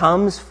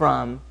comes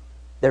from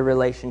their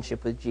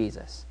relationship with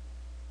Jesus.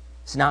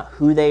 It's not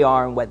who they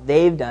are and what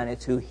they've done.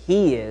 It's who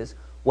He is,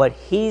 what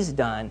He's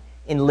done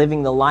in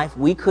living the life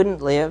we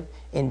couldn't live,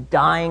 in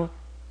dying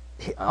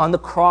on the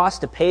cross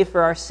to pay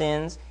for our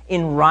sins,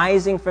 in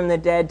rising from the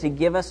dead to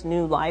give us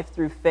new life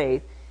through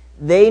faith.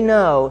 They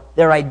know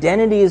their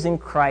identity is in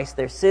Christ.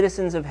 They're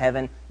citizens of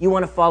heaven. You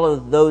want to follow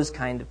those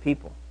kind of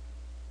people.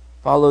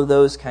 Follow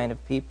those kind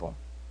of people.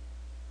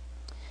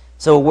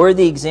 So a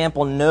worthy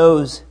example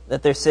knows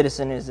that their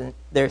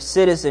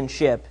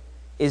citizenship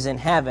is in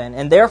heaven,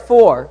 and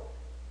therefore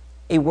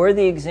a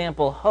worthy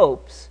example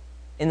hopes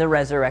in the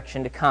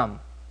resurrection to come.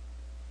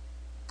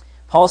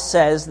 Paul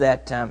says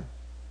that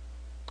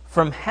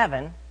from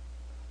heaven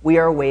we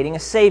are awaiting a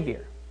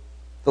Savior,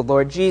 the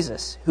Lord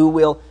Jesus, who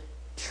will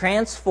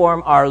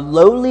transform our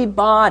lowly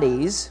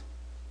bodies,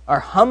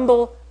 our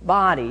humble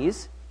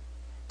bodies,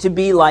 to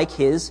be like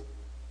His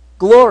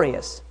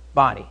glorious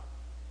body.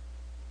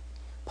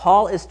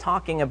 Paul is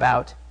talking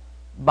about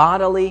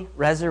bodily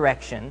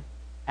resurrection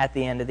at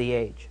the end of the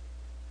age,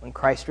 when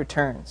Christ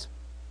returns.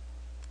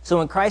 So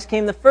when Christ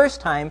came the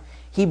first time,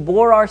 He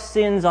bore our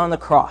sins on the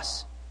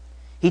cross.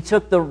 He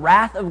took the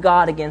wrath of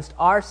God against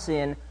our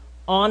sin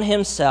on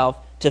Himself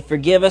to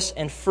forgive us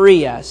and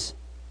free us.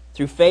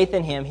 Through faith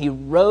in Him, He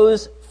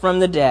rose from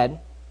the dead,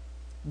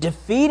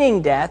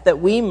 defeating death that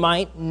we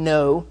might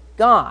know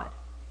God.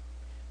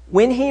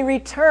 When He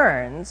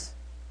returns,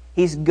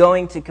 He's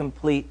going to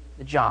complete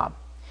the job.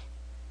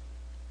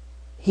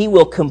 He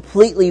will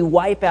completely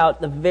wipe out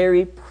the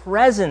very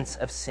presence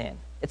of sin.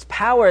 Its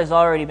power has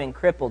already been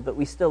crippled, but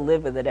we still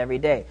live with it every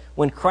day.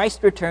 When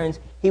Christ returns,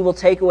 He will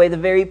take away the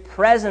very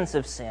presence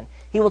of sin.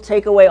 He will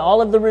take away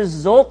all of the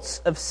results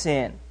of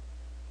sin.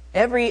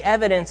 Every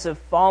evidence of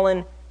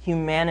fallen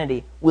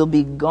humanity will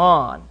be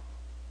gone.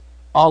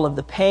 All of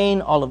the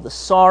pain, all of the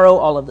sorrow,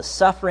 all of the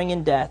suffering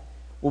and death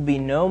will be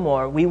no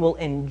more. We will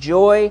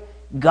enjoy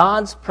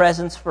God's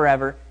presence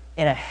forever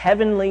in a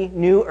heavenly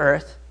new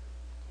earth,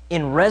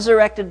 in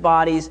resurrected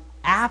bodies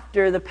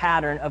after the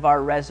pattern of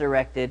our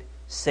resurrected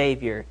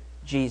Savior,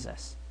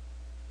 Jesus.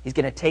 He's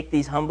going to take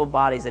these humble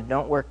bodies that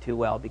don't work too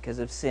well because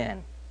of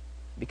sin,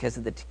 because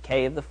of the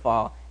decay of the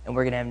fall, and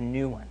we're going to have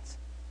new ones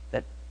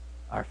that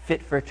are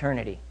fit for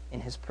eternity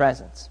in His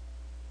presence.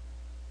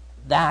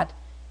 That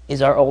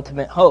is our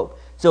ultimate hope.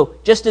 So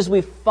just as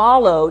we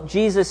follow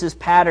Jesus'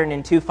 pattern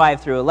in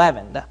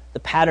 2:5-11, the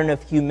pattern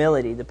of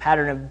humility, the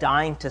pattern of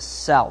dying to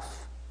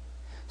self,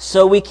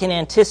 so we can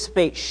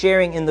anticipate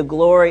sharing in the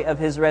glory of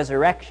His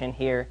resurrection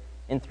here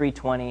in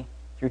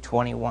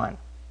 3:20-21.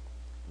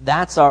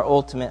 That's our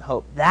ultimate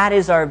hope. That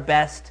is our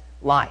best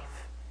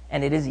life,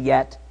 and it is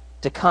yet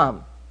to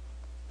come.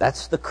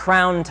 That's the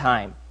crown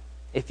time,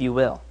 if you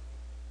will.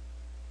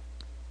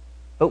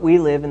 But we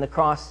live in the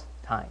cross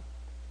time,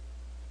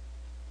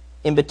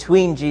 in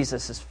between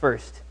Jesus'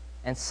 first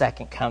and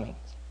second comings.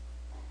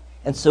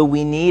 And so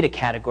we need a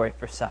category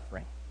for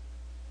suffering.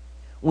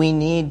 We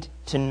need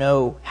to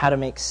know how to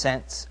make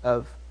sense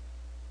of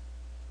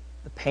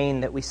the pain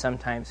that we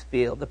sometimes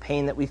feel, the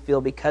pain that we feel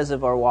because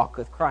of our walk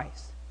with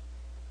Christ.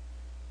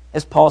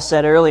 As Paul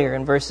said earlier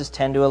in verses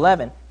 10 to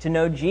 11, to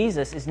know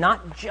Jesus is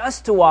not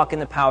just to walk in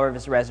the power of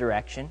his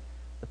resurrection,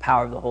 the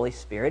power of the Holy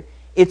Spirit.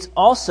 It's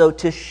also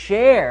to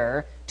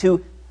share,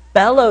 to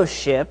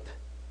fellowship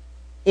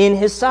in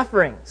his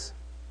sufferings,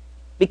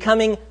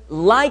 becoming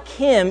like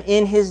him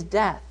in his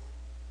death.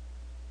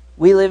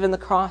 We live in the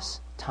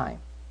cross time.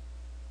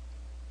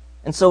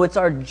 And so it's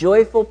our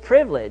joyful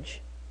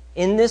privilege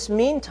in this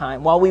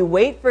meantime, while we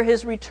wait for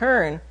his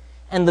return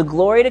and the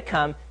glory to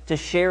come, to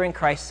share in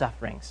Christ's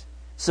sufferings,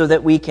 so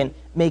that we can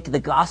make the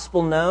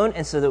gospel known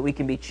and so that we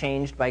can be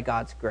changed by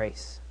God's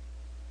grace.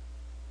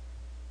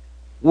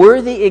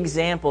 Worthy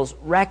examples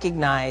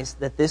recognize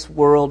that this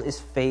world is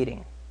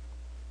fading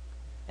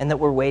and that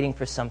we're waiting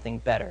for something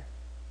better.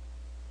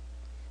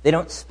 They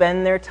don't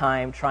spend their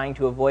time trying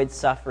to avoid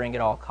suffering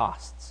at all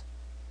costs,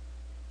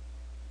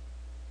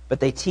 but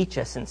they teach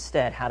us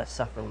instead how to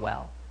suffer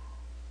well.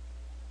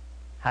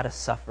 How to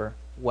suffer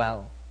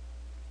well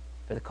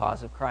for the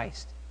cause of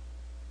Christ.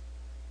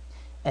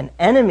 An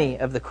enemy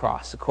of the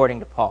cross, according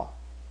to Paul,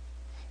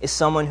 is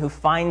someone who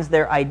finds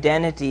their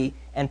identity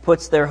and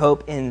puts their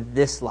hope in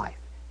this life,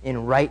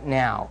 in right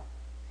now,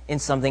 in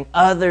something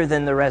other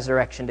than the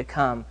resurrection to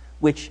come,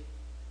 which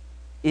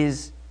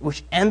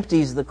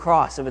empties the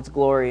cross of its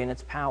glory and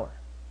its power.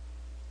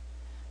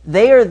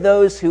 They are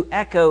those who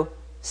echo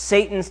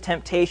Satan's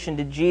temptation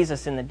to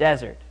Jesus in the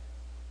desert,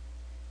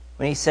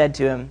 when he said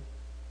to him,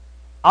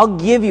 I'll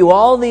give you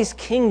all these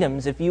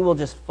kingdoms if you will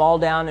just fall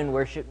down and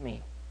worship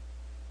me.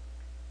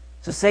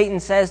 So Satan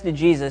says to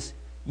Jesus,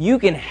 you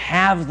can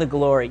have the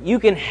glory, you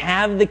can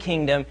have the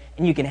kingdom,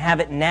 and you can have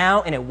it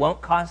now, and it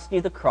won't cost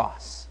you the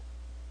cross.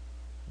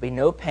 There'll be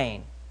no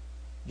pain.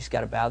 You just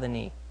got to bow the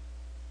knee.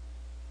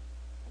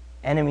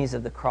 Enemies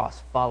of the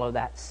cross follow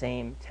that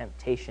same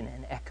temptation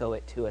and echo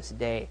it to us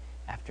day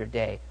after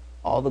day.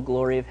 All the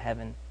glory of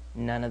heaven,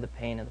 none of the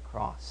pain of the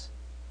cross.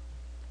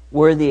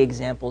 Worthy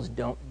examples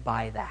don't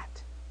buy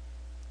that.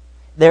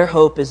 Their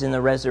hope is in the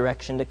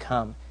resurrection to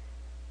come.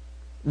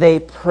 They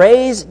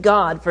praise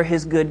God for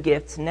his good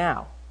gifts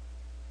now.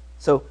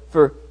 So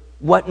for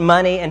what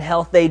money and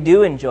health they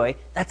do enjoy,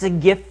 that's a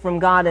gift from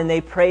God, and they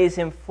praise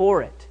him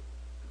for it.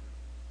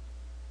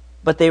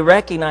 But they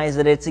recognize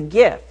that it's a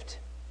gift.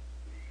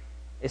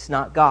 It's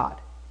not God.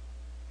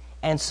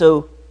 And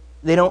so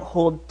they don't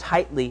hold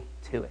tightly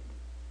to it.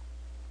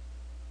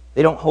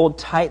 They don't hold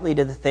tightly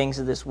to the things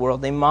of this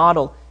world. They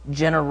model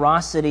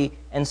generosity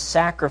and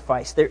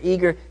sacrifice. They're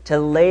eager to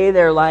lay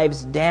their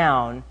lives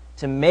down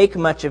to make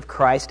much of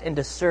Christ and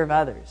to serve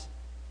others.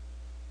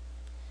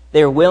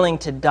 They're willing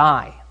to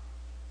die.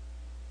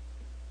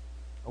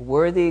 A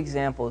worthy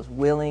example is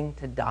willing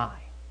to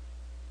die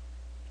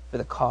for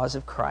the cause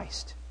of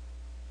Christ,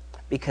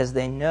 because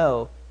they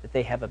know that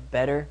they have a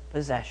better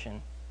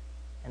possession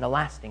and a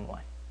lasting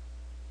one.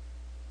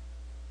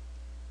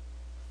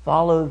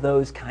 Follow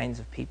those kinds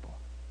of people.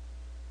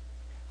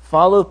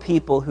 Follow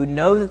people who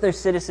know that their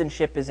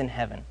citizenship is in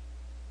heaven,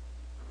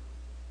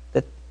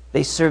 that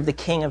they serve the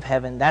King of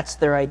heaven, that's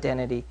their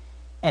identity,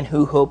 and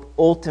who hope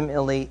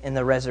ultimately in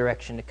the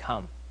resurrection to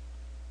come.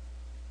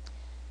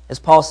 As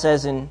Paul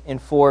says in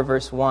 4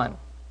 verse 1,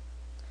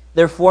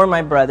 therefore,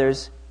 my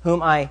brothers,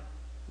 whom I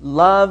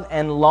love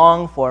and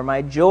long for,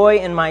 my joy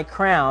and my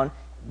crown,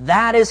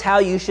 that is how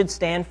you should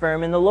stand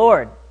firm in the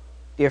Lord,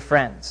 dear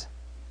friends.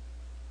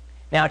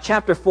 Now,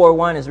 chapter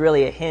 4:1 is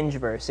really a hinge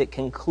verse. It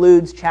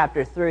concludes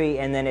chapter 3,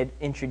 and then it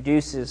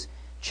introduces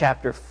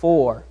chapter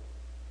 4.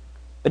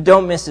 But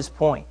don't miss his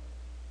point.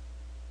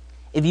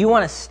 If you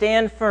want to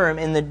stand firm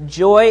in the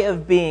joy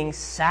of being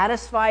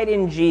satisfied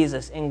in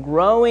Jesus and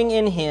growing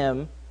in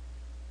him,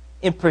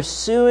 in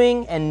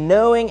pursuing and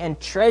knowing and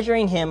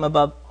treasuring him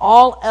above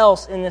all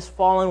else in this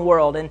fallen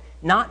world, and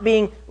not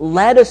being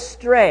led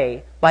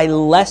astray by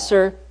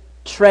lesser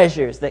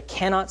treasures that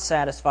cannot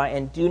satisfy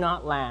and do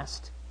not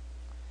last,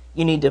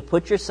 you need to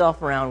put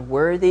yourself around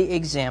worthy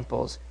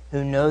examples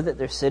who know that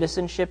their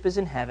citizenship is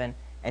in heaven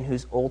and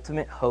whose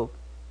ultimate hope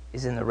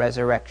is in the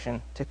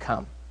resurrection to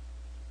come.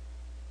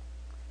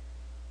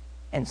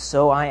 And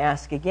so I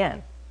ask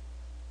again,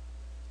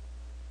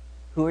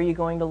 who are you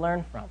going to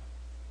learn from?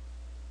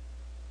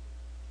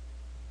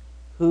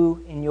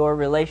 Who in your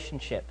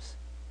relationships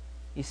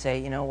you say,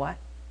 you know what?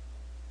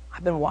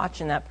 I've been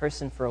watching that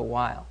person for a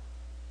while.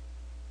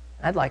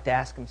 And I'd like to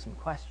ask them some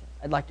questions.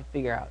 I'd like to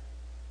figure out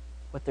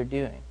what they're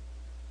doing.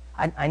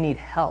 I need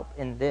help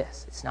in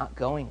this. It's not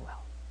going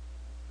well.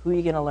 Who are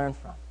you going to learn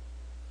from?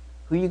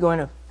 Who are you going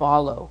to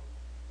follow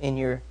in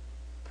your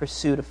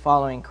pursuit of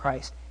following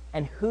Christ?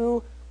 And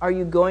who are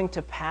you going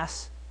to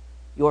pass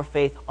your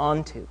faith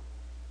on to?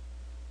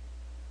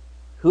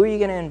 Who are you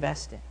going to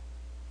invest in?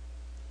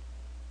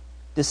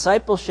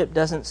 Discipleship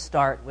doesn't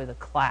start with a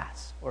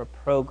class or a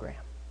program.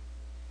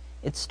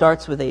 It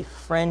starts with a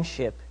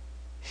friendship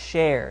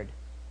shared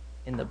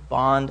in the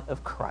bond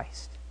of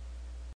Christ.